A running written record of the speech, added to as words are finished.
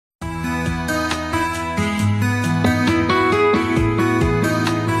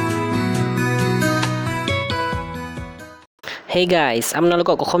Hey guys,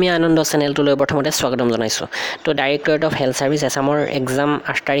 আপোনালোকক অসমীয়া আনন্দ চেনেলটোলৈ প্ৰথমতে স্বাগতম জনাইছো। তো directorate of health service আসামৰ exam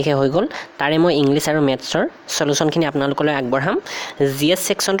 8 তাৰিখে হৈ গল। তাৰে মই ইংলিশ আৰু ম্যাথছৰ সলিউশনখিনি আপোনালোকলৈ আগবঢ়াম। জিএস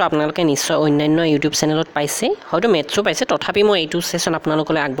সেকশনটো আপোনালোকে নিশ্চয় অন্যান্য ইউটিউব চেনেলত পাইছে, হয়তো ম্যাথছো পাইছে, তথাপি মই এইটো সেশন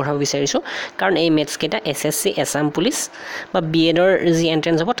আপোনালোকলৈ আগবঢ়াব বিচাৰিছো কাৰণ এই ম্যাথছ কেইটা এসএসসি আসাম পুলিচ বা বিএডৰ যি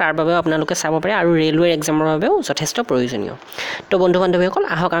এন্ট্ৰেন্স হ'ব তাৰ বাবে আপোনালোকে চাব পাৰে আৰু ৰেলৱে এক্সামৰ বাবেও যথেষ্ট প্ৰয়োজনীয়। তো বন্ধু বান্ধৱীসকল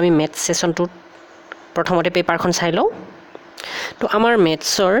আহক আমি ম্যাথছ সেশনটো প্ৰথমতে পেপাৰখন চাই লওঁ। তো আমাৰ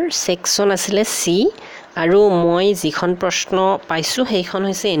ম্যাথছৰ সেকশন আছিলে সি আৰু মই যিখন প্ৰশ্ন পাইছো সেইখন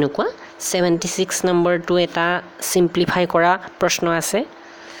হৈছে এনেকুৱা 76 নম্বৰটো এটা সিম্পলিফাই কৰা প্ৰশ্ন আছে,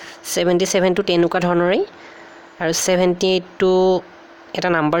 77 টো তেনেকুৱা ধৰণৰেই আৰু 78 টো এটা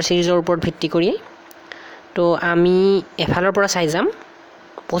নাম্বাৰ সিৰিজৰ ওপৰত ভিত্তি কৰি। তো আমি এফালৰ পৰা চাই যাম।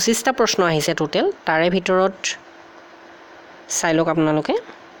 25টা প্ৰশ্ন আহিছে টোটাল, তাৰে ভিতৰত চাই লওক আপোনালোকে।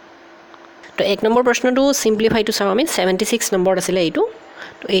 তো এক নম্বৰ প্ৰশ্নটো সিম্পলিফাই টু চাও আমি 76 নম্বৰ আছিল এইটো।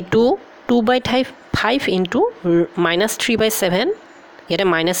 তো এইটো 2/5 ইনটু -3/7, ইয়াতে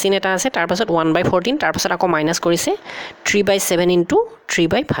মাইনাস চিন এটা আছে, তাৰ পাছত 1/14, তাৰ পাছত আকৌ মাইনাস কৰিছে 3/7 ইনটু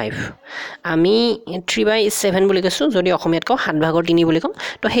 3/5। আমি 3/7 বুলি কৈছো, যদি অসমীয়াত কও 7/3 বুলি কম।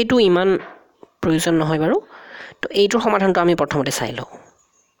 তো হেতু ইমান প্ৰয়োজন নহয় বাৰু। তো এইটোৰ সমাধানটো আমি প্ৰথমতে চাই লওঁ।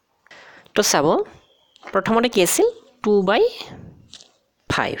 তো চাব, প্ৰথমতে কি আছিল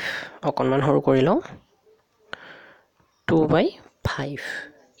 2/5, অকণমান সৰু কৰি লওঁ, 2/5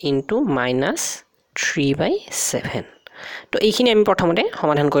 ইনটু -3/7। তো এইখিনি আমি প্ৰথমতে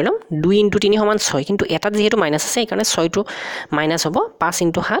সমাধান কৰি ল'ম। 2 ইনটু 3 সমান 6, কিন্তু এটাত যেহেতু মাইনাস আছে সেইকাৰণে 6টো মাইনাস হ'ব। 5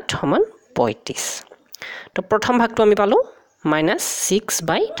 ইনটু 7 সমান 35। তো প্ৰথম ভাগটো আমি পালো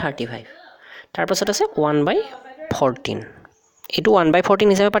 -6/35, তাৰ পাছত আছে 1/14, এইটো 1/14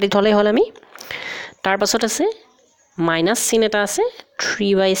 হিচাপে পাতি থলে হ'ল আমি। তাৰ পাছত আছে মাইনাস চিন এটা আছে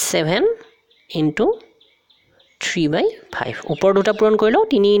 3/7 ইনটু 3/5, ওপৰ দুটা পূৰণ কৰি লওঁ,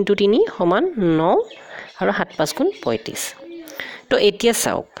 3 ইনটু 3 সমান 9 আৰু 7 5 গুণ 35। তো এতিয়া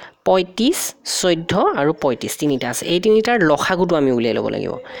চাওক 35, 14 আৰু 35 তিনিটা আছে, এই তিনিটাৰ লসাগুটো আমি উলিয়াই ল'ব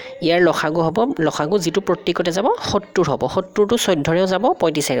লাগিব। ইয়াৰ লসাগু হ'ব, লসাগু যিটো প্ৰত্যেকতে যাব 70 হ'ব, 70 টো 14ৰেও যাব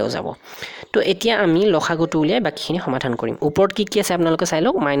 35ৰেও যাব। তো এতিয়া আমি লসাগুটো উলিয়াই বাকিখিনি সমাধান কৰিম। ওপৰত কি কি আছে আপোনালোকে চাই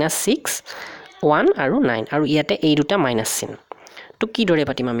লওক, -6, 1 আৰু 9, আৰু ইয়াতে এই দুটা মাইনাস চিন। তো কি দৰে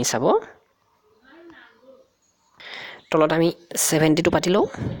পাতিম আমি চাব। তলত আমি 70 টো পাতি লওঁ।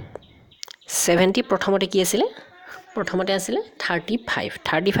 70 প্ৰথমতে কি আছিলে, প্ৰথমতে আছিলে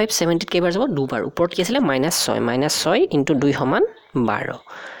 35, 70 কেইবাৰ যাব দুবাৰ। ওপৰত কি আছিলে -6 ইনটু 2 সমান 12।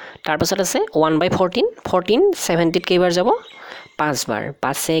 তাৰ পাছত আছে 1/14, 14 70 কেইবাৰ যাব 5 বাৰ,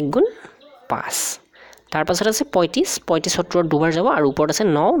 5 1 গুণ 5। তাৰ পাছত আছে 35, 70ৰ দুবাৰ যাব আৰু ওপৰত আছে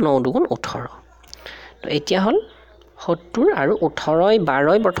 9, 9 2 গুণ 18। তো এতিয়া হ'ল 70 আৰু 18,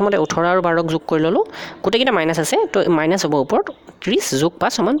 12, প্ৰথমতে 18 আৰু 12ক যোগ কৰি ললো, গোটেইকেইটা মাইনাস আছে, তো মাইনাস হ'ব ওপৰত 30 যোগ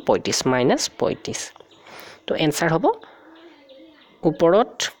 5 সমান 35, -35। তো এনসাৰ হ'ব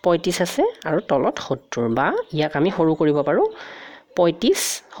ওপৰত 35 আছে আৰু তলত 70, বা ইয়াক আমি সৰু কৰিব পাৰো। 35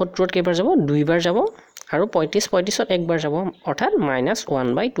 70ত কেইবাৰ যাব দুইবাৰ যাব আৰু 35 35ত একবাৰ যাব, অৰ্থাৎ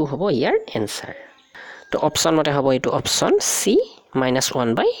 -1/2 হ'ব ইয়াৰ এনসাৰ। তো অপচন মতে হ'ব এইটো অপচন সি,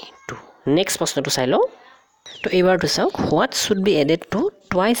 -1/2। নেক্সট প্ৰশ্নটো চাই লওঁ। তো এইবাৰটো চাওক, what should be aided two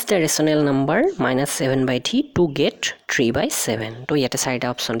twice the rational number -7/3 to get 3/7। তো ইয়াতে 4টা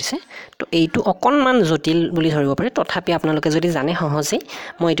অপচন দিছে। তো এইটো অকণমান জটিল বুলি ধৰিব পাৰে, তথাপি আপোনালোকে যদি জানে সহজে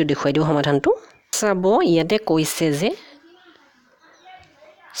মই এইটো দেখুৱাই দিওঁ সমাধানটো। চাব, ইয়াতে কৈছে যে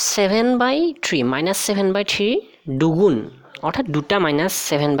 7/3 -7/3 দুগুণ, অৰ্থাৎ দুটা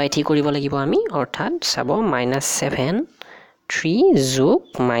 -7/3 কৰিব লাগিব আমি। অৰ্থাৎ চাব -7/3 যোগ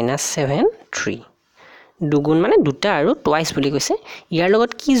 -7/3 দুগুণ মানে দুটা আৰু টুৱাইচ বুলি কৈছে। ইয়াৰ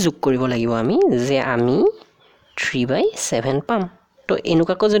লগত কি যোগ কৰিব লাগিব আমি, যে আমি 3/7 পাম। তো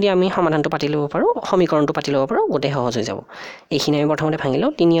এনেকুৱাকৈ যদি আমি সমাধানটো পাতি ল'ব পাৰোঁ, সমীকৰণটো পাতি ল'ব পাৰোঁ, গোটেই সহজ হৈ যাব। এইখিনি আমি প্ৰথমতে ভাঙি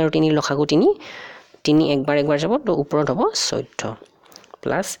লওঁ। 3 আৰু 3 লসাগু 3, 3 একবাৰ যাব, তো ওপৰত হ'ব 14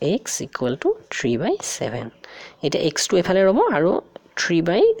 প্লাছ x ইকুৱেল টু 3/7। এতিয়া xটো এফালে ৰ'ব আৰু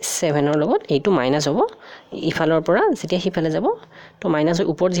 3/7ৰ লগত এইটো মাইনাছ হ'ব ইফালৰ পৰা, যেতিয়া সিফালে যাব তো মাইনাছ হৈ,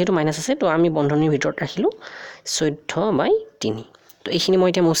 ওপৰত যিহেতু মাইনাছ আছে তো আমি বন্ধনীৰ ভিতৰত ৰাখিলোঁ 14/3। তো এইখিনি মই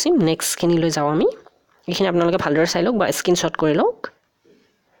এতিয়া মুচিম। নেক্সটখিনি লৈ যাওঁ আমি। এইখিনি আপোনালোকে ভালদৰে চাই লওক বা স্ক্ৰীনশ্বট কৰি লওক।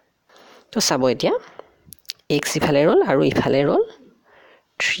 তো চাব, এতিয়া x ইফালে ৰ'ল আৰু ইফালে ৰ'ল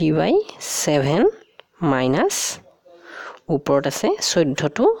 3/7 মাইনাছ, ওপৰত আছে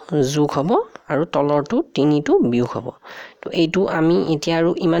 14টো যোগ হ'ব আৰু তলৰটো 3টো বিয়োগ হ'ব। তো এইটো আমি এতিয়া আৰু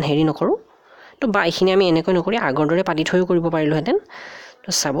ইমান হেৰি নকৰোঁ, তো বা এইখিনি আমি এনেকৈ নকৰি আগৰ দৰে পাতি থৈও কৰিব পাৰিলোহেঁতেন। তো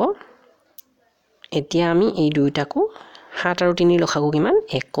চাব, এতিয়া আমি এই দুইটাকো 7 আৰু 3 লসাগু কিমান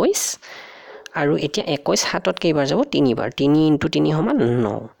 21 আৰু এতিয়া 21 7ত কেইবাৰ যাব 3 বাৰ 3 * 3 সমান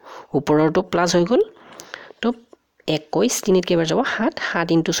 9 ওপৰৰটো প্লাস হৈ গল তো 21 3ত কেইবাৰ যাব 7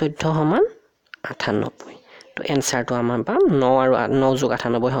 7 * 14 সমান 98 তো এনসাৰটো আমাৰ পাম 9 আৰু 9 +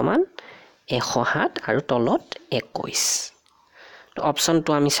 98 সমান 107 আৰু তলত 21 তো অপশনটো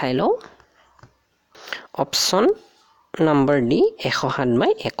আমি চাই লও অপশন নাম্বাৰ ডি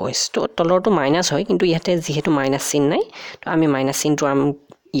 107/21 তো তলৰটো মাইনাস হয় কিন্তু ইয়াতে যেহেতু মাইনাস চিন নাই তো আমি মাইনাস চিনটো আমি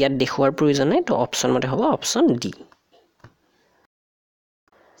ইয়াত দেখুৱাৰ প্ৰয়োজন নাই তো অপশন মতে হ'ব অপশন ডি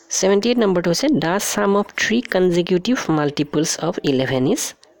 78 নম্বৰটো হৈছে the sum of 3 consecutive multiples of 11 is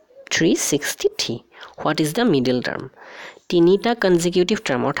 363 what is the middle term তিনিটা কনজিকিউটিভ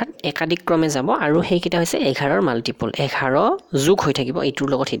টার্ম অর্থাৎ একাধিক ক্রমে যাব আৰু হেইকিটা হৈছে 11 ৰ মাল্টিপল 11 যোগ হৈ থাকিব এইটোৰ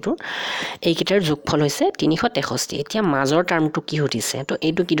লগত হেইটো এইকিটাৰ যোগফল হৈছে 363 এতিয়া মাজৰ টাৰ্মটো কি হতিছে তো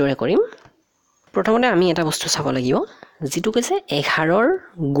এইটো কি দৰে কৰিম প্ৰথমতে আমি এটা বস্তু চাব লাগিব যেটো কৈছে 11 ৰ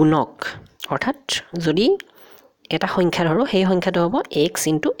গুণক অৰ্থাৎ যদি এটা সংখ্যা ধৰো সেই সংখ্যাটো হ'ব x *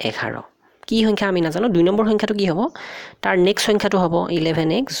 11 কি সংখ্যা আমি নাজানো 2 নম্বৰ সংখ্যাটো কি হ'ব তাৰ নেক্সট সংখ্যাটো হ'ব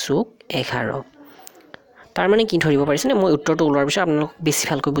 11x + 11 তাৰ মানে কি ধৰিব পাৰিছনে মই উত্তৰটো ওলোৱাৰ পিছত আপোনাক বেছি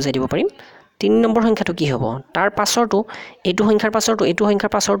ভালকৈ বুজাই দিব পাৰিম 3 নম্বৰ সংখ্যাটো কি হ'ব তাৰ পাছৰটো এইটো সংখ্যাৰ পাছৰটো এইটো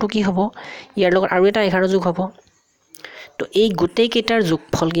সংখ্যাৰ পাছৰটো কি হ'ব ইয়াৰ লগত আৰু এটা 11 যোগ হ'ব তো এই গোটেই কেইটাৰ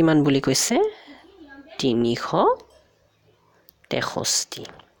যোগফল কিমান বুলি কৈছে 363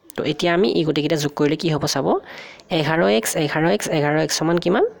 তো এতিয়া আমি এই গোটেই কেইটা যোগ কৰিলে কি হ'ব চাব 11x 11x 11x সমান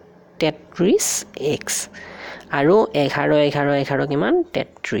কিমান 33x আৰু 11 11 11 কিমান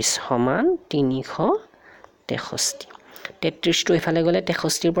 33 সমান 363 33 টো ইফালে গলে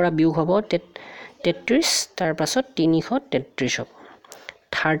 63 ৰ পৰা বিয়োগ হ'ব 33 তাৰ পাছত 333 হ'ব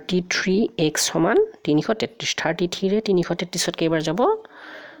 33x সমান 333 33 ৰে 333ত কেইবাৰ যাব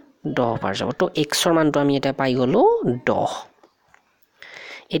 10 বাৰ যাব তো x ৰ মানটো আমি এটা পাই গলো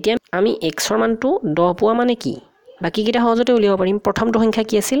 10 এতিয়া আমি x ৰ মানটো 10 পোৱা মানে কি বাকি কিটা সহজতে উলিয়াব পাৰিম প্ৰথমটো সংখ্যা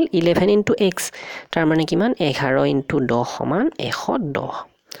কি আছিল 11 * x তাৰ মানে কিমান 11 * 10 সমান 110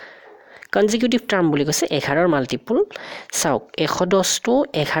 কনজিকিউটিভ টাৰ্ম বুলি কৈছে 11 ৰ মাল্টিপল চাওক 110 টো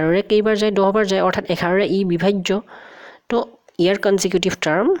 11 ৰে কেইবাৰ যায় 10 বাৰ যায় অৰ্থাৎ 11 ৰে ই বিভাজ্য তো ইয়াৰ কনজিকিউটিভ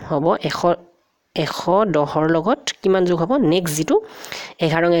টাৰ্ম হ'ব 110 ৰ লগত কিমান যোগ হ'ব নেক্সট যেটো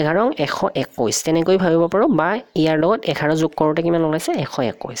 11 11 121 তেনেকৈ ভাবিব পাৰো বা ইয়াৰ লগত 11 যোগ কৰোতে কিমান ওলাইছে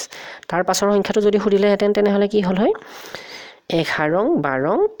 121 তাৰ পাছৰ সংখ্যাটো যদি খুদিলে হেতেন তেনেহলে কি হল হয় 11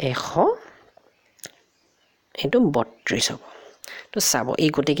 12 100 এটো 32 হ'ব তো চাব এই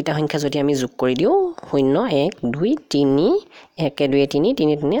গোটেই কিটা সংখ্যা যদি আমি যোগ কৰি দিও 0 1 2 3 1 2 3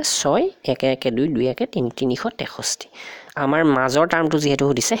 3 3 6 1 1 2 2 1 3 363 আমাৰ মাজৰ টাৰ্মটো যেহেতু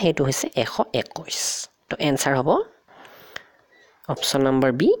হদিছে হেতু হৈছে 121 তো এনসাৰ হ'ব অপশন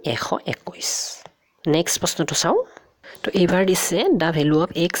নাম্বাৰ বি 121 নেক্সট প্ৰশ্নটো চাও তো এবাৰ দিছে the value of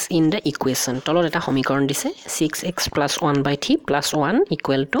x in the equation তলত এটা সমীকৰণ দিছে 6x + 1/3 + 1 =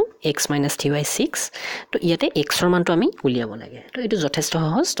 x - 3/6 তো ইয়াতে x ৰ মানটো আমি উলিয়াব লাগে তো এটো যথেষ্ট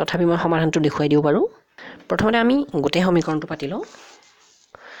সহজ তথাপি মই সমাধানটো দেখুৱাই দিও পাৰো প্ৰথমতে আমি গোটেই সমীকৰণটো পাতি লও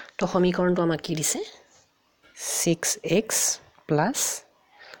তো সমীকৰণটো আমাক কি দিছে 6x +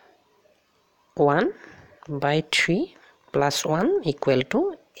 1/3 + 1 =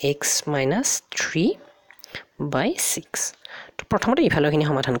 x - 3/6 তো প্ৰথমতে ইফালৰখিনি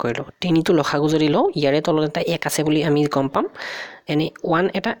সমাধান কৰি লও 3 টো লখাগু যদি লও ইয়াৰে তলত এটা 1 আছে বুলি আমি গম পাম এনে 1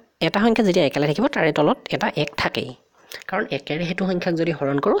 এটা সংখ্যা যেতিয়া একেলা থাকিব তাৰে তলত এটা 1 থাকেই কাৰণ একেৰে হেতু সংখ্যাক যদি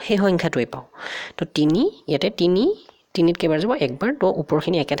হৰণ কৰো সেই সংখ্যাটোই পাও তো 3 ইয়াতে 3ত কেইবাৰ যাব একবাৰ তো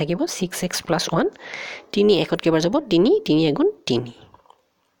ওপৰখিনি একে থাকিব 6x + 1 3 1ত কেইবাৰ যাব 3 3 * 3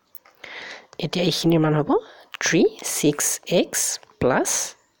 এতিয়া এইখিনিৰ মান হ'ব 3 6x +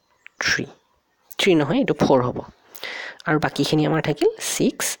 3 নহয় এটো 4 হ'ব আৰু বাকিখিনি আমাৰ থাকিল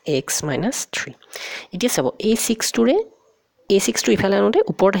 6x - 3 এতিয়া চাব এই 6 টোৰে এই 6 টো ইফালে আনোতে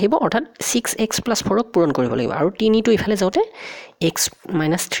ওপৰত আহিব অৰ্থাৎ 6x + 4 ক পূৰণ কৰিব লাগিব আৰু 3 টো ইফালে যাওতে x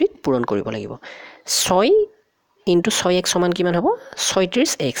 - 3 ক পূৰণ কৰিব লাগিব 6 * 6x সমান কিমান হ'ব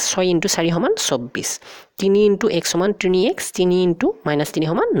 36x 6 * 4 সমান 24 3 * x সমান 3x 3 * -3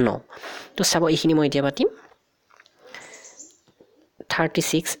 সমান 9 তো চাব এইখিনি মই এতিয়া পাতিম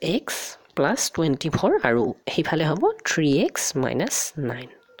 36x + 24 আৰু হেইফালে হ'ব 3x - 9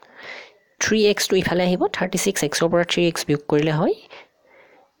 3x টো ইফালে আহিব 36x ৰ পৰা 3x বিয়োগ কৰিলে হয়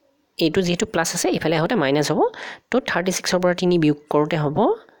এইটো যেহেতু প্লাস আছে ইফালে হতে মাইনাস হ'ব তো 36 ৰ পৰা 3 বিয়োগ কৰোতে হ'ব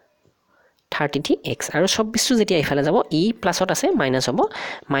 33x আৰু 24 টো যেতিয়া ইফালে যাব ই প্লাসত আছে মাইনাস হ'ব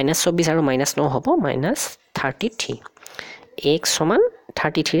 -24 আৰু -9 হ'ব -33 x সমান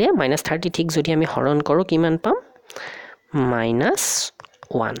 33 ৰে -33 যদি আমি হৰণ কৰো কিমান পাম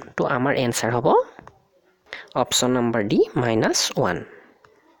 -1 তো আমাৰ এনসাৰ হ'ব অপশন নাম্বাৰ ডি -1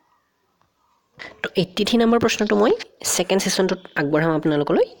 তো 83 নম্বৰ প্ৰশ্নটো মই সেকেন্ড সেশনটোত আগবঢ়াম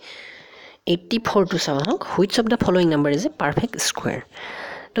আপোনালোকলৈ 84 টো চাওক which of the following number is a perfect square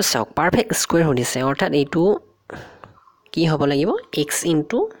তো চাওক perfect square হৈছে অৰ্থাৎ এইটো কি হ'ব লাগিব x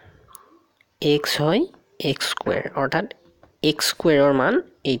into x হয় x square অৰ্থাৎ x square ৰ মান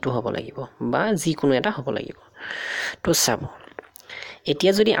এইটো হ'ব লাগিব বা যিকোনো এটা হ'ব লাগিব তো চাব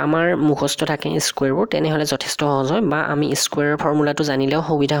এতিয়া যদি আমাৰ মুখস্থ থাকে স্কয়াৰবোৰ তেনেহলে যথেষ্ট সহজ হয় বা আমি স্কয়াৰৰ ফৰ্মুলাটো জানিলেও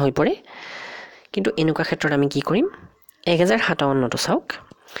সুবিধা হৈ পৰে কিন্তু এনেকুৱা ক্ষেত্ৰত আমি কি কৰিম 1057 টো চাওক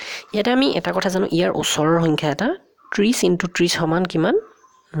ইয়াতে আমি এটা কথা জানো ইয়াৰ ওচৰৰ সংখ্যা এটা 30 * 30 সমান কিমান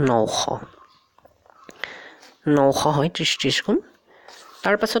 900 হয় 30 গুণ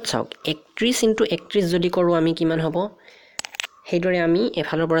তাৰ পাছত চাওক 31 * 31 যদি কৰো আমি কিমান হ'ব হেইদৰে আমি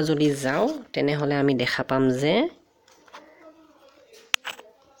এফালৰ পৰা যদি যাও তেনেহলে আমি দেখা পাম যে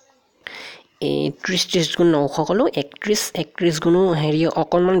 30 গুণ 900 কলো 31 গুণো হেৰি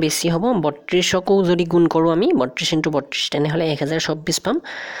অকনমান বেছি হ'ব 32 কো যদি গুণ কৰো আমি 32 * 32 তেনেহলে 1024 পাম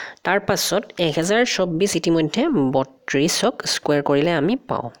তাৰ পাছত 1024 ইতিমধ্যে 32 ক স্কয়াৰ কৰিলে আমি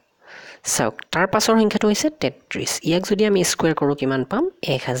পাও চাওক তাৰ পাছৰ সংখ্যাটো হৈছে 33 ইয়াক যদি আমি স্কয়াৰ কৰো কিমান পাম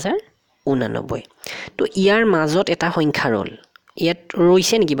 1089 তো ইয়াৰ মাজত এটা সংখ্যা ৰল ইয়াত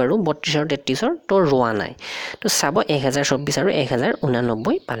ৰৈছে নেকি বাৰু 32 আৰু 33 ৰ তো ৰোৱা নাই তো চাব 1024 আৰু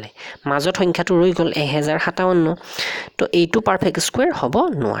 1089 পালে মাজত সংখ্যাটো ৰৈ গল 1057 তো এইটো পাৰফেক্ট স্কয়াৰ হ'ব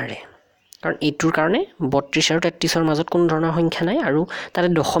নোৱাৰে কাৰণ এইটোৰ কাৰণে 32 আৰু 33 ৰ মাজত কোনো ধৰণৰ সংখ্যা নাই আৰু তাতে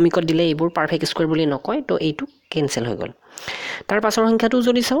দশমিকত দিলে এইবোৰ পাৰফেক্ট স্কয়াৰ বুলি নকয় তো এইটো কেনসেল হৈ গল তাৰ পাছৰ সংখ্যাটো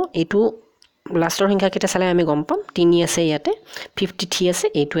যদি চাও এইটো লাষ্টৰ সংখ্যা কেটা চালে আমি গম পাম 3 আছে ইয়াতে 53 আছে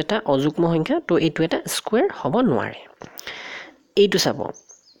এইটো এটা অযুগ্ম সংখ্যা তো এইটো এটা স্কয়াৰ হ'ব নোৱাৰে এইটো চাব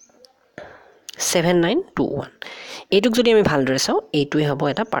 7921 এইটোক যদি আমি ভালদৰে চাও এইটোই হ'ব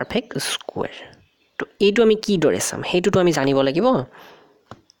এটা পাৰফেক্ট স্কয়াৰ তো এইটো আমি কি দৰে চাম হেইটোটো আমি জানিব লাগিব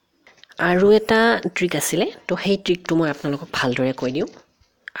আৰু এটা ট্ৰিক আছিল তো সেই ট্ৰিকটো মই আপোনালোকক ভালদৰে কৈ দিও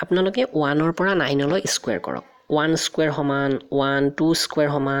আপোনালোকে 1 ৰ পৰা 9 লৈ স্কয়াৰ কৰক 1 স্কয়াৰ সমান 1 2 স্কয়াৰ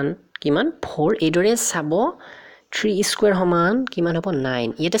সমান কিমান 4 এইদৰে চাব 3 স্কয়াৰ সমান কিমান হ'ব 9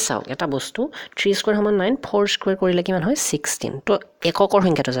 ইয়াতে চাওক এটা বস্তু 3 স্কয়াৰ সমান 9 4 স্কয়াৰ কৰিলে কিমান হয় 16 তো এককৰ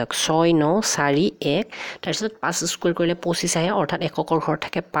সংখ্যাটো যাওক 6 9 4 1 তাৰ পিছত 5 স্কয়াৰ কৰিলে 25 আহে অৰ্থাৎ এককৰ ঘৰ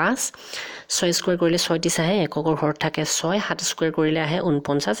থাকে 5 6 স্কয়াৰ কৰিলে 36 আহে এককৰ ঘৰ থাকে 6 7 স্কয়াৰ কৰিলে আহে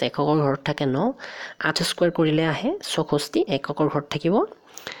 49 এককৰ ঘৰ থাকে 9 8 স্কয়াৰ কৰিলে আহে 64 এককৰ ঘৰ থাকিব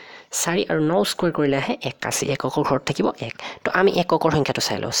 4 আৰু 9 স্কয়াৰ কৰিলে আহে 81 এককৰ ঘৰ থাকিব 1 তো আমি এককৰ সংখ্যাটো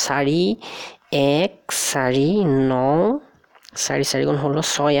চাই লও 4 1 4 9 4 4 গুণ হলো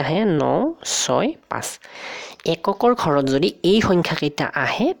 6 আহে 9 6 5 এককৰ ঘৰত যদি এই সংখ্যা কেইটা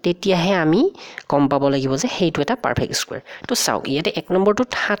আহে তেতিয়াহে আমি কম পাব লাগিব যে হেইটো এটা পারফেক্ট স্কয়াৰ তো চাওক ইয়াতে 1 নম্বৰটো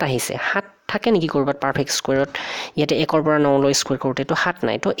 7 আহিছে 7 থাকে নেকি কৰবাত পাৰফেক্ট স্কয়াৰত ইয়াতে 1 ৰ পৰা 9 লৈ স্কয়াৰ কৰোতে তো 7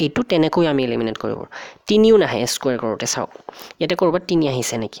 নাই তো এইটো তেনেকৈ আমি এলিমিনেট কৰিব তিনিও নাহে স্কয়াৰ কৰোতে চাওক ইয়াতে কৰবাত 3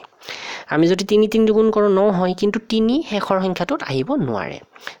 আহিছে নেকি আমি যদি 3 3 গুণ কৰো 9 হয় কিন্তু 3 শেষৰ সংখ্যাটোত আহিব নোৱাৰে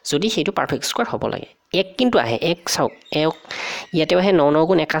যদি হেইটো পাৰফেক্ট স্কয়াৰ হ'ব লাগে 1 কিন্তু আহে 1 চাওক 1 ইয়াতে আহে 9 9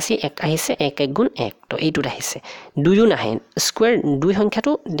 গুণ 81 1 আহিছে 1 1 গুণ 1 তো এইটোত আহিছে 2ও নাহে স্কয়াৰ 2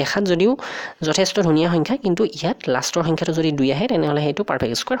 সংখ্যাটো দেখাত যদিও যথেষ্ট ধুনীয়া সংখ্যা কিন্তু ইয়াত লাষ্টৰ সংখ্যাটো যদি 2 আহে তেনেহলে হেইটো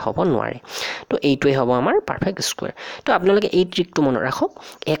পাৰফেক্ট স্কয়াৰ হ'ব নোৱাৰে তো এইটোই হ'ব আমাৰ পাৰফেক্ট স্কয়াৰ তো আপোনালোকে এই ট্ৰিকটো মনত ৰাখক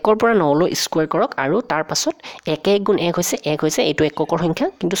 1 ৰ পৰা 9 লৈ স্কয়াৰ কৰক আৰু তাৰ পাছত 1 1 গুণ 1 হৈছে এইটো এককৰ সংখ্যা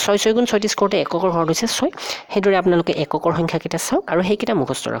কিন্তু 6 6 গুণ 36 কৰোতে এককৰ ঘৰ হৈছে 6 হেইদৰে আপোনালোকে এককৰ সংখ্যা কেটা চাওক আৰু হেইকিটা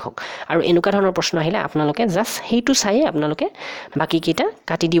মুখস্থ ৰাখক আৰু এনেকুৱা ধৰণৰ প্ৰশ্ন আহিলে আপোনালোকে জাস্ট হেইটো চাই আপোনালোকে বাকি কিটা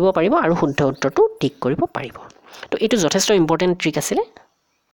কাটি দিব পাৰিব আৰু শুদ্ধ উত্তৰটো টিক কৰিব পাৰিব তো এটো যথেষ্ট ইম্পৰ্টেন্ট ট্ৰিক আছিল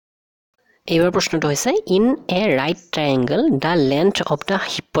এইবাৰ প্ৰশ্নটো হৈছে in a right ট্ৰায়াঙ্গল da length of the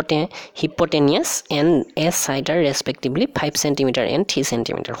hypotenuse and a side are respectively 5 cm and 3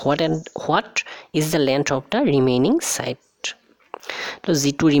 cm what is the length of the remaining side তো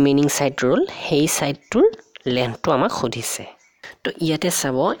যেটো ৰিমেইনিং সাইড ৰল হেই সাইডটোৰ লেন্থটো আমাক খুদিছে তো ইয়াতে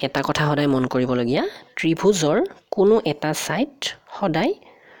চাব এটা কথা সদায় মন কৰিবলগীয়া ত্ৰিভুজৰ কোনো এটা সাইড সদায়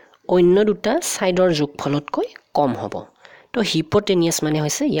অন্য দুটা সাইডৰ যোগফলতকৈ কম হ'ব তো হিপোটেনিয়াস মানে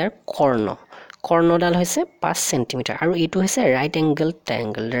হৈছে ইয়াৰ কৰ্ণডাল হৈছে 5 cm আৰু এইটো হৈছে ৰাইট এংগল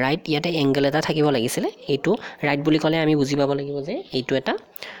ট্ৰায়াঙ্গল ৰাইট ইয়াতে এংগল এটা থাকিব লাগিছিল এইটো ৰাইট বুলি ক'লে আমি বুজি পাব লাগিব যে এইটো এটা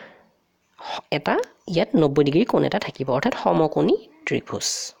ইয়াত 90 ডিগ্ৰী কোণ এটা থাকিব অৰ্থাৎ সমকোণী ত্ৰিভুজ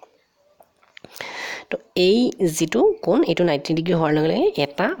তো এই যেটো কোণ এটো 90 ডিগ্ৰী হোৱাৰ লগে লগে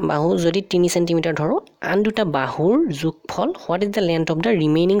এটা বাহু যদি 3 cm ধৰো আন দুটা বাহুৰ যোগফল what is the length of the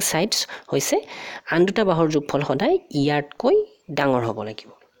remaining sides হৈছে আন দুটা বাহুৰ যোগফল সদায় ইয়াতকৈ ডাঙৰ হ'ব লাগিব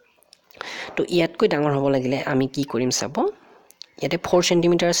তো ইয়াতকৈ ডাঙৰ হ'ব লাগিলে আমি কি কৰিম চাব ইয়াতে 4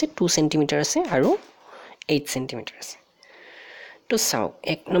 cm আছে 2 cm আছে আৰু 8 cm আছে তো চাওক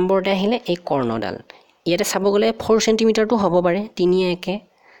 1 নম্বৰতে আহিলে এই কৰ্ণডাল ইয়াতে চাব গ'লে 4 সেন্টিমিটাৰটো হ'ব পাৰে 3 একে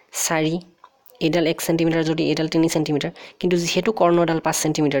 4 এডাল 1 সেন্টিমিটাৰ যদি এডাল 3 সেন্টিমিটাৰ কিন্তু যেহেতু কৰ্ণডাল 5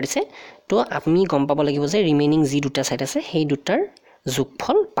 সেন্টিমিটাৰ দিছে তো আপুনি গম পাব লাগিব যে ৰিমেইনিং যি দুটা সাইড আছে সেই দুটাৰ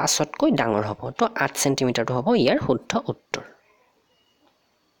যোগফল 5তকৈ ডাঙৰ হ'ব তো 8 সেন্টিমিটাৰটো হ'ব ইয়াৰ শুদ্ধ উত্তৰ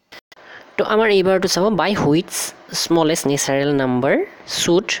তো আমাৰ এইবাৰটো চাব বাই which smallest natural number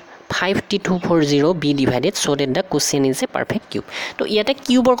should 5240 be divided so that the quotient is a perfect cube তো ইয়াতে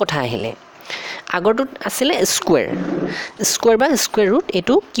কিউবৰ কথা আহিলে আগৰটো আছিল স্কয়াৰ বা স্কয়াৰ ৰুট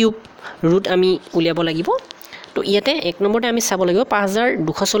এটো কিউব ৰুট আমি উলিয়াব লাগিব তো ইয়াতে 1 নম্বৰতে আমি চাব লাগিব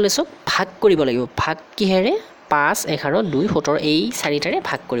 5240 ভাগ কৰিব লাগিব ভাগ কিহেৰে 5 11 2 17 এই চাৰিটাৰে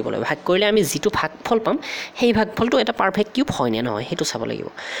ভাগ কৰিব লাগিব ভাগ কৰিলে আমি যেটো ভাগফল পাম সেই ভাগফলটো এটা পাৰফেক্ট কিউব হয় নে নহয় হেতু চাব লাগিব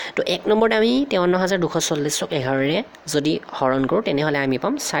তো 1 নম্বৰতে আমি 53240 ক 11 ৰে যদি হৰণ কৰো তেনে হলে আমি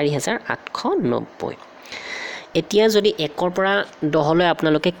পাম 4890 এতিয়া যদি 1 ৰ পৰা 10 লৈ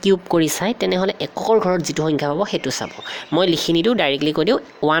আপোনালোকে কিউব কৰি চাই তেনে হলে এককৰ ঘৰত যেটো সংখ্যা পাব হেতু চাব মই লিখি নিদিও ডাইৰেক্টলি কৈ দিও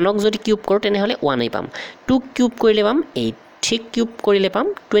 1 ক যদি কিউব কৰো তেনে হলে 1 এই পাম 2 কিউব কৰিলে পাম 8 3 কিউব কৰিলে পাম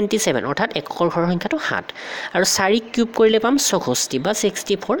 27 অৰ্থাৎ এককৰ ঘৰৰ সংখ্যাটো 7 আৰু 4 কিউব কৰিলে পাম 64 বা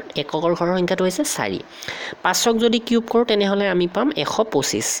 64 এককৰ ঘৰৰ সংখ্যাটো হৈছে 4 5ক যদি কিউব কৰো তেনে হলে আমি পাম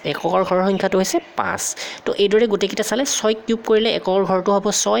 125 এককৰ ঘৰৰ সংখ্যাটো হৈছে 5 তো এইদৰে গোটেইকিটা চালে 6 কিউব কৰিলে এককৰ ঘৰটো হ'ব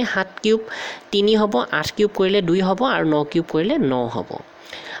 6 7 কিউব 3 হ'ব 8 কিউব কৰিলে 2 হ'ব আৰু 9 কিউব কৰিলে 9 হ'ব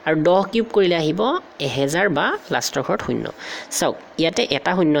আৰু 10 কিউব কৰিলে আহিব 1000 বা লাষ্টৰ ঘৰত 0 চাওক ইয়াতে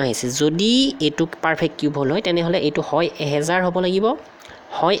এটা 0 আহিছে যদি এটো পাৰফেক্ট কিউব হল হয় তেনে হলে এটো হয় 1000 হ'ব লাগিব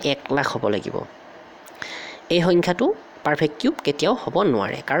হয় 1 লাখ হ'ব লাগিব এই সংখ্যাটো পাৰফেক্ট কিউব কেতিয়াও হ'ব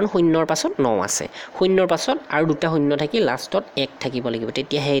নোৱাৰে কাৰণ 0ৰ পাছত 9 আছে 0ৰ পাছত আৰু দুটা 0 থাকি লাষ্টত 1 থাকিব লাগিব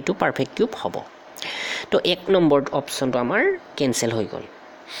তেতিয়া হেতু পাৰফেক্ট কিউব হ'ব তো 1 নম্বৰ অপচনটো আমাৰ কেনসেল হৈ গল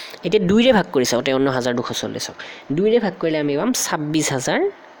এতিয়া 2 ৰে ভাগ কৰিছাও 53240 2 ৰে ভাগ কৰিলে আমি পাম 26620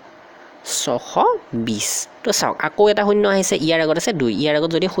 তো চাওক আকৌ এটা 0 আহিছে ইয়াৰ আগত আছে 2 ইয়াৰ আগত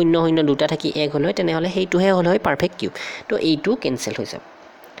যদি 0 0 দুটা থাকি 1 হল হয় তেনে হলে হেতুহে হল হয় পাৰফেক্ট কিউব তো এইটো কেনসেল হৈ যাব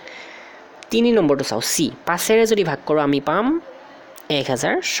 3 নম্বৰটো চাও সি 5 ৰে যদি ভাগ কৰো আমি পাম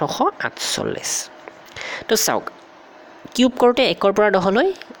 1648 তো চাওক কিউব কৰোতে 1 ৰ পৰা 10 লৈ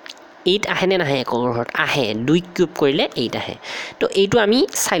 8 আহে নে নাহে এককৰ ঘৰত আহে 2 কিউব কৰিলে 8 আহে তো এইটো আমি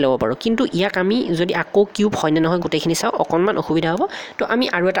চাই লব পাৰো কিন্তু ইয়াক আমি যদি আকৌ কিউব হয় নে নহয় গোটেইখিনি চাও অকনমান অসুবিধা হ'ব তো আমি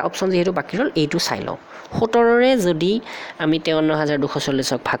আৰু এটা অপচন যেহেতু বাকি ৰল এইটো চাই লও 17 ৰে যদি আমি 53240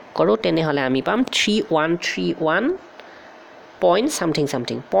 ক ভাগ কৰো তেনে হলে আমি পাম 3131 পইণ্ট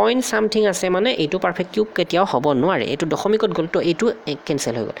সামথিং আছে মানে এইটো পাৰফেক্ট কিউব কেতিয়াও হ'ব নোৱাৰে এইটো দশমিকত গল তো এইটো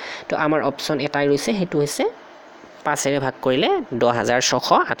কেনসেল হৈ গল তো আমাৰ অপচন এটাই ৰৈছে হেতু হৈছে 5 ৰে ভাগ কৰিলে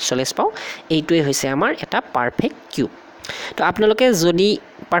 10648 পাও এইটোই হৈছে আমাৰ এটা পাৰফেক্ট কিউব তো আপোনালোকে যদি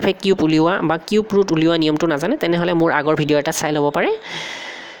পাৰফেক্ট কিউব উলিওৱা বা কিউব ৰুট উলিওৱা নিয়মটো নাজানে তেনে হলে মোৰ আগৰ ভিডিও এটা চাই লব পাৰে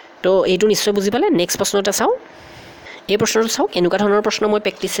তো এইটো নিশ্চয় বুজি পালে নেক্সট প্ৰশ্নটা চাও এই প্ৰশ্নটো চাওক এনেকুৱা ধৰণৰ প্ৰশ্ন মই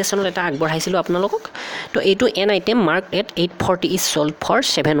প্ৰেক্টিস সেশনত এটা আগবঢ়াইছিলো আপোনালোকক তো এইটো N item mark at 840 is solve for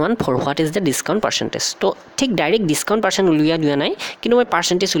 714 what is the discount percentage তো ঠিক ডাইৰেক্ট ডিসকাউন্ট পাৰ্চেন্ট উলিওৱা দিয়া নাই কিন্তু মই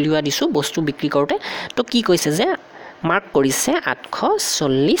পাৰ্চেন্টেজ উলিওৱা দিছো বস্তু বিক্ৰী কৰোতে তো কি কৈছে যে মাৰ্ক কৰিছে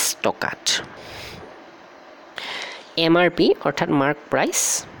 840 টকাত এমআৰপি অৰ্থাৎ মাৰ্ক প্ৰাইস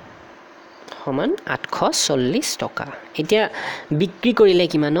সমান 840 টকা এতিয়া বিক্ৰী কৰিলে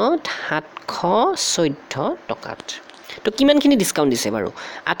কিমানত 714 টকাত তো কিমানখিনি ডিসকাউন্ট দিছে বাৰু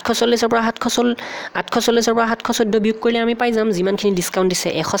 840 ৰ পৰা 840 ৰ পৰা 714 বিয়োগ কৰিলে আমি পাই যাম যিমানখিনি ডিসকাউন্ট দিছে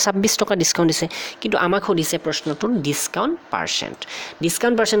 126 টকা ডিসকাউন্ট দিছে কিন্তু আমাক সুধিছে প্ৰশ্নটোৰ ডিসকাউন্ট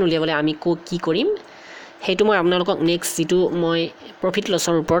পাৰ্চেন্ট উলিয়াবলৈ আমি কি কৰিম হেতু মই আপোনালোকক নেক্সট যেটো মই প্ৰফিট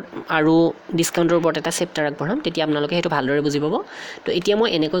লছৰ ওপৰত আৰু ডিসকাউন্টৰ ওপৰত এটা চেপ্টাৰ আগবঢ়াম তেতিয়া আপোনালোকে হেতু ভালদৰে বুজি পাব তো এতিয়া মই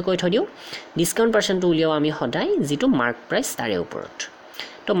এনেকৈ কৈ থৈ দিও ডিসকাউন্ট পাৰ্চেন্টটো উলিয়াও আমি সদায় যেটো মাৰ্ক প্ৰাইস তাৰে ওপৰত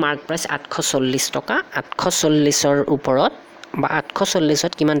তো মাৰ্ক প্ৰাইস 840 টকা 840 ৰ ওপৰত বা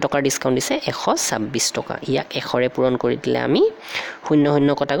 840ত কিমান টকা ডিসকাউন্ট দিছে 126 টকা ইয়াক 100 ৰে পূৰণ কৰি দিলে আমি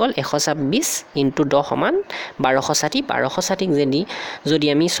 00 কটা গল 126 * 10 সমান 1260 1260 যদি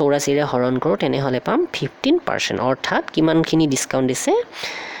আমি 84 ৰে হৰণ কৰো তেনে হলে পাম 15% অৰ্থাৎ কিমানখিনি ডিসকাউন্ট দিছে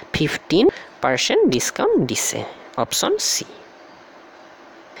 15% ডিসকাউন্ট দিছে অপচন সি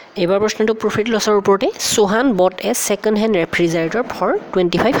এবাৰ প্ৰশ্নটো প্ৰফিট লছৰ ওপৰতে সোহান bought a second hand refrigerator for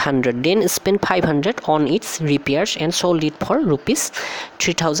 2500 then spent 500 on its repairs and sold it for rupees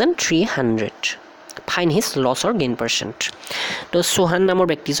 3300 find his loss or gain percent তো সোহান নামৰ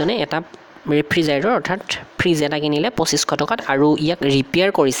ব্যক্তিজনে এটা ৰেফ্ৰিজাৰেটৰ অৰ্থাৎ ফ্ৰিজ এটা কিনিলে 2500 টকাত আৰু ইয়াক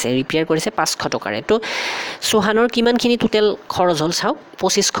ৰিপেয়াৰ কৰিছে 500 টকাৰে তো সোহানৰ কিমানখিনি টোটাল খৰচ হল চাওক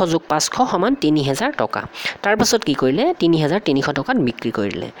 2500 যোগ 500 সমান 3000 টকা তাৰ পাছত কি কৰিলে 3300 টকাত বিক্ৰী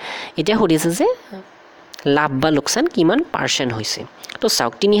কৰিলে এতিয়া সুধিছে যে লাভ বা লোকসান কিমান পাৰ্চেণ্ট হৈছে তো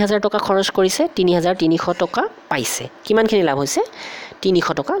চাওক 3000 টকা খৰচ কৰিছে 3300 টকা পাইছে কিমানখিনি লাভ হৈছে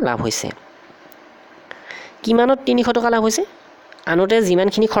 300 টকা লাভ হৈছে কিমানত 300 টকা লাভ হৈছে আনতে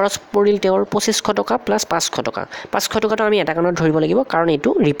যিমানখিনি খৰচ পৰিল তেওঁৰ 2500 টকা প্লাস 500 টকা 500 টকাটো আমি এটা কানত ধৰিব লাগিব কাৰণ এইটো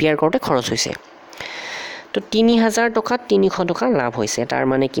ৰিপেয়াৰ কৰোঁতে খৰচ হৈছে তো 3000 টকা 300 টকা লাভ হৈছে তাৰ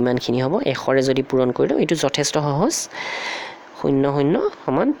মানে কিমানখিনি হ'ব 100 ৰে যদি পূৰণ কৰি দিও এইটো যথেষ্ট সহজ 00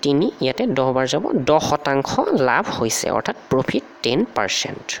 সমান 3 ইয়াতে 10 বাৰ যাব 10% লাভ হৈছে অৰ্থাৎ প্ৰফিট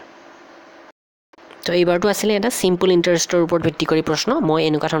 10% তো এইবাৰটো আছিল এটা সিম্পল ইন্টাৰেষ্টৰ ওপৰত ভিত্তি কৰি প্ৰশ্ন মই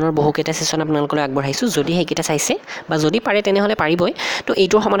এনেকুৱা ধৰণৰ বহুকেইটা সেশন আপোনালোকলৈ আগবঢ়াইছো যদি হেকিটা চাইছে বা যদি পাৰে তেনেহলে পাৰিবই তো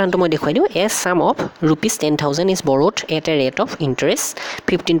এইটোৰ সমাধানটো মই দেখুৱাই দিও a sum of ₹10,000 is borrowed at a rate of interest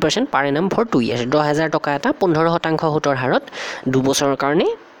 15% per annum for 2 years 10000 টকা এটা 15% সুতৰ হাৰত 2 বছৰৰ কাৰণে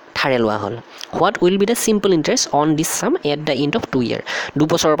ধাৰে লোৱা হল what will be the simple interest on this sum at the end of 2 year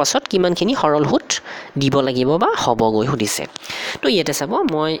 2 বছৰৰ পাছত কিমানখিনি সৰল সুত দিব লাগিব বা হবগৈ সুধিছে তো ইয়াতে চাব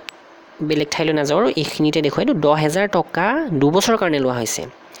মই বেলেগ ঠাইলৈ নাযাওঁ এইখিনিতে দেখুৱাইলো 10000 টকা 2 বছৰৰ কাৰণে লোৱা হৈছে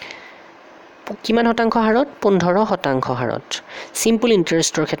কিমান শতাংশ হাৰত 15% হাৰত সিম্পল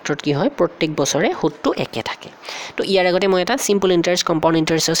ইন্টাৰেষ্টৰ ক্ষেত্ৰত কি হয় প্ৰত্যেক বছৰে সুতটো একে থাকে তো ইয়াৰ আগতে মই এটা সিম্পল ইন্টাৰেষ্ট কম্পাউণ্ড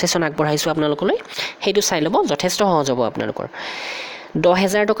ইন্টাৰেষ্টৰ সেশন আগবঢ়াইছো আপোনালোকলৈ হেতু চাই লব যথেষ্ট সহজ হ'ব আপোনালোকৰ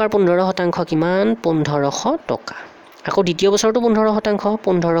 10000 টকাৰ 15% কিমান 1500 টকা আকৌ দ্বিতীয় বছৰটো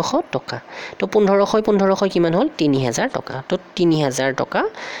 15% টকা তো 1500 কিমান হল 3000 টকা তো 3000 টকা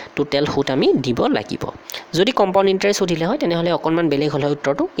টোটাল সুত আমি দিব লাগিব যদি কম্পাউণ্ড ইন্টাৰেষ্ট উঠিলে হয় তেনেহলে অকনমান বেলেগ হল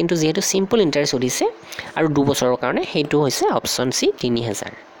উত্তৰটো কিন্তু যেহেতু সিম্পল ইন্টাৰেষ্ট উঠিছে আৰু 2 বছৰৰ কাৰণে হেতু হৈছে অপচন সি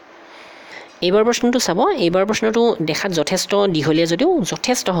 3000 এইবাৰ প্ৰশ্নটো চাব এইবাৰ প্ৰশ্নটো দেখাত যথেষ্ট দীঘলীয়া যদিও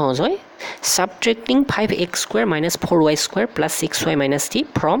যথেষ্ট সহজ হয় subtracting 5x² - 4y² + 6y - 3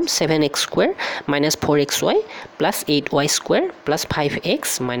 from 7x² - 4xy + 8y² + 5x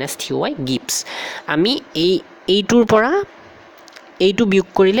 - 3y gives আমি এইটোৰ পৰা এইটো বিয়োগ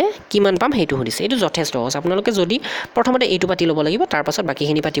কৰিলে কিমান পাম হেতু সুধিছে এইটো যথেষ্ট সহজ আপোনালোকে যদি প্ৰথমতে এইটো পাতি ল'ব লাগিব তাৰ পাছত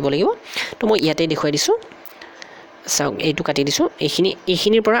বাকিখিনি পাতিব লাগিব তো মই ইয়াতে দেখুৱাই দিছো চাওক এইটো কাটি দিছো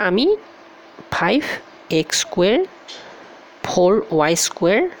এইখিনিৰ পৰা আমি 5x² 4y²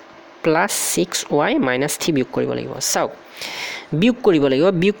 + 6y - 3 বিয়োগ কৰিব লাগিব চাওক বিয়োগ কৰিব লাগিব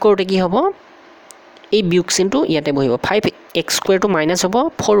বিয়োগ কৰোতে কি হ'ব এই বিয়োগ চিনটো ইয়াতে বহিব 5x² টো মাইনাস হ'ব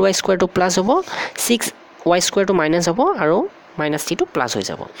 4y² টো প্লাস হ'ব 6y² টো মাইনাস হ'ব আৰু -3 টো প্লাস হৈ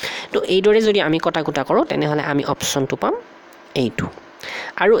যাব তো এইদৰে যদি আমি কটাকুটা কৰো তেনেহলে আমি অপচনটো পাম এইটো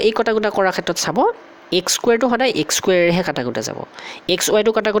আৰু এই কটাকুটা কৰাৰ ক্ষেত্ৰত চাব x² টো সদায় x² ৰেহে কটাকুটা যাব xy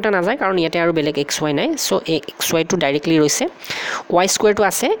টো কটাকুটা নাযায় কাৰণ ইয়াতে আৰু বেলেগ xy নাই সো xy টো ডাইৰেক্টলি ৰৈছে y² টো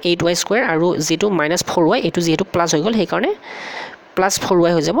আছে 8y² আৰু যেটো -4y এটো যেটো প্লাস হৈ গল সেই কাৰণে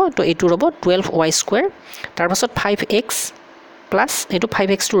 +4y হৈ যাব তো এটো ৰব 12y² তাৰ পাছত 5x প্লাস এটো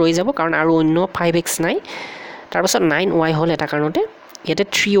 5x টো ৰৈ যাব কাৰণ আৰু অন্য 5x নাই তাৰ পাছত 9y হল এটা কাৰণতে ইয়াতে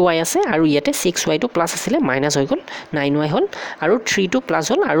 3y আছে আৰু ইয়াতে 6y টো প্লাস আছিল মাইনাস হৈ গল 9y হল আৰু 3 টো প্লাস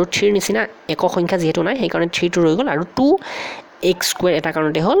হল আৰু 3 ৰ নিচিনা একক সংখ্যা যেহেতু নাই সেই কাৰণে 3 টো ৰৈ গল আৰু 2x² এটা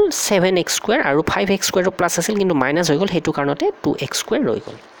কাৰণতে হল 7x² আৰু 5x² টো প্লাস আছিল কিন্তু মাইনাস হৈ গল হেতু কাৰণতে 2x² ৰৈ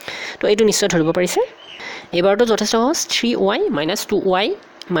গল তো এইটো নিশ্চয় ধৰিব পাৰিছে এবাৰটো যথেষ্ট সহজ 3y - 2y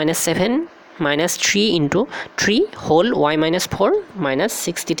 - 7 - 3 * 3 whole y - 4 -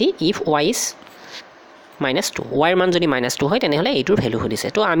 63 if y is -2 y ৰ মান যদি -2 হয় তেনেহলে এইটোৰ ভ্যালু হদিছে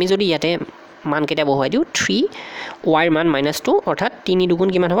তো আমি যদি ইয়াতে মান কেটা বহুৱাই দিও 3 y ৰ মান -2 অৰ্থাৎ 3 দুগুণ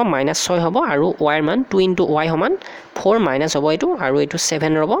কিমান হ'ব -6 হ'ব আৰু y ৰ মান 2 * y সমান 4 মাইনাস হ'ব এইটো আৰু এইটো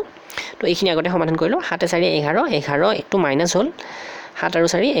 7 ৰব তো এইখিনি আগতে সমাধান কৰিলো 7 4 11 11 এইটো মাইনাস হল 7 আৰু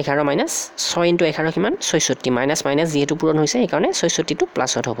 4 11 মাইনাস 6 * 11 কিমান 66 মাইনাস মাইনাস যেহেতু পূৰণ হৈছে এই কাৰণে 66 টো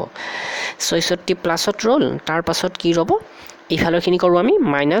প্লাসত হ'ব 66 প্লাসত ৰল তাৰ পাছত কি ৰব ইফালৰখিনি কৰো আমি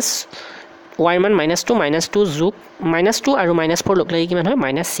মাইনাস y মান -2 যোগ -2 আৰু -4 লগ লাগি কিমান হয়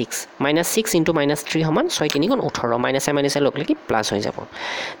 -6 -6 * -3 সমান 6 3 গুণ 18 মাইনাস লগ লাগি প্লাস হৈ যাব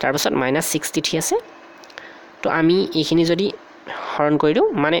তাৰ পাছত -63 আছে তো আমি এইখিনি যদি হৰণ কৰি দিও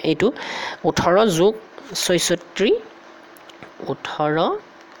মানে এইটো 18 যোগ 66 18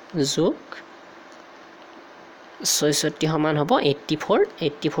 যোগ 66 সমান হ'ব 84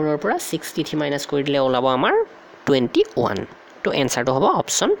 84 ৰ পৰা 63 মাইনাস কৰি দিলে ওলাব আমাৰ 21 তো এনসাৰটো হ'ব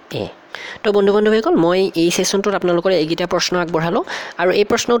অপচন এ তো বন্ধু-বান্ধৱীসকল মই এই সেশনটোত আপোনালোকৰ এইগিটা প্ৰশ্ন আগবঢ়ালো আৰু এই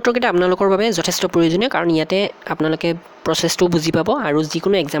প্ৰশ্ন উত্তৰকেইটা আপোনালোকৰ বাবে যথেষ্ট প্ৰয়োজনীয় কাৰণ ইয়াতে আপোনালোকে প্ৰসেসটো বুজি পাব আৰু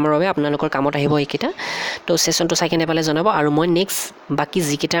যিকোনো এক্সামৰ বাবে আপোনালোকৰ কামত আহিব এইকেইটা তো সেশনটো চাই কেনে পালে জনাব আৰু মই নেক্সট বাকি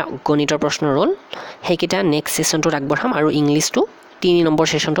যিকেইটা গণিতৰ প্ৰশ্ন ৰল সেইকেইটা নেক্সট সেশনটোত আগবঢ়াম আৰু ইংলিশটো 3 নম্বৰ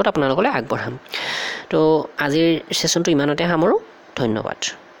সেশনটোত আপোনালোকলৈ আগবঢ়াম তো আজিৰ সেশনটো ইমানতে সামৰো ধন্যবাদ